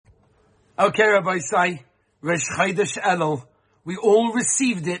Okay, Rabbi Sai, Rosh Chodesh Elul, we all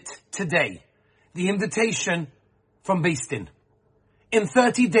received it today. The invitation from Beis Din. In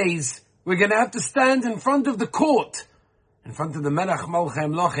 30 days, we're going to have to stand in front of the court, in front of the Melech Malchei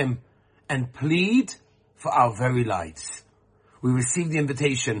Amlochim, and plead for our very lives. We received the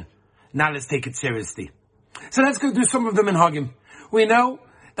invitation. Now let's take it seriously. So let's go do some of the Minhagim. We know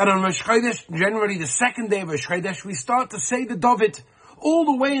that on Rosh Chodesh, generally the second day of Rosh Chodesh, we start to say the David all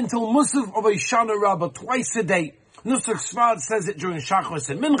the way until Musaf of Oshana Rabbah, twice a day. Nusach Sfard says it during Shachris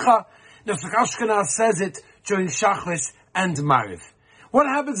and Mincha. Nusach Ashkenaz says it during Shachris and Mariv. What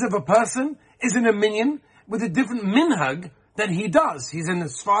happens if a person is in a minyan with a different minhag that he does? He's in a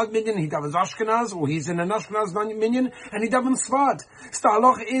Sfard minyan, he davens Ashkenaz, or he's in an Ashkenaz minyan, and he davens Sfard. So the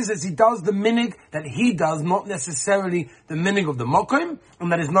halacha is as he does the minhag that he does, not necessarily the minhag of the Mokim,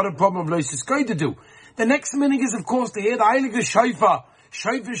 and that is not a problem of Lois Yiskoy to do. The next minhag is, of course, to hear the Heilige Shofar,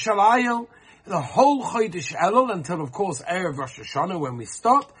 Shofar Shalayel, the whole Chodesh Elul until, of course, Erev Rosh Hashanah, when we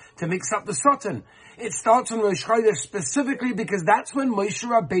stop to mix up the Satan. It starts on Rosh Chodesh specifically because that's when Moshe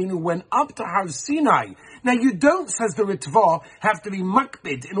Rabbeinu went up to Har Sinai. Now, you don't, says the Ritva, have to be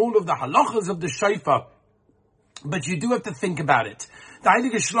makbid in all of the halachas of the Shofar, but you do have to think about it. The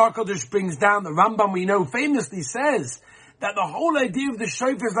Heilige Shlach Kodesh brings down, the Rambam we know famously says, that the whole idea of the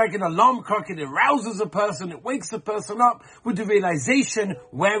shofar is like an alarm clock. It arouses a person, it wakes a person up with the realization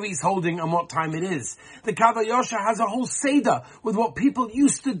where he's holding and what time it is. The Kavayosha has a whole seder with what people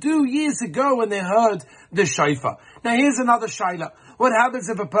used to do years ago when they heard the shofar. Now here's another shaila. What happens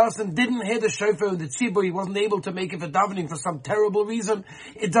if a person didn't hear the shofar in the tzibur, he wasn't able to make it for davening for some terrible reason?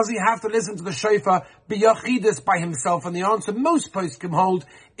 Does he have to listen to the shofar b'yachidus by himself? And the answer most poskim hold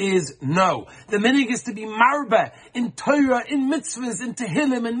is no. The minhag is to be marbe in Torah, in mitzvahs, in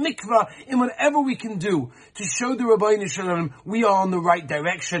tehillim, in mikvah, in whatever we can do to show the Rabbeinu Shalom we are on the right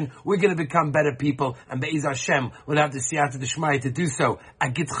direction. We're going to become better people, and Be'ez Hashem will have the siyata d'shmaya to do so.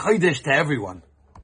 A git chodesh to everyone.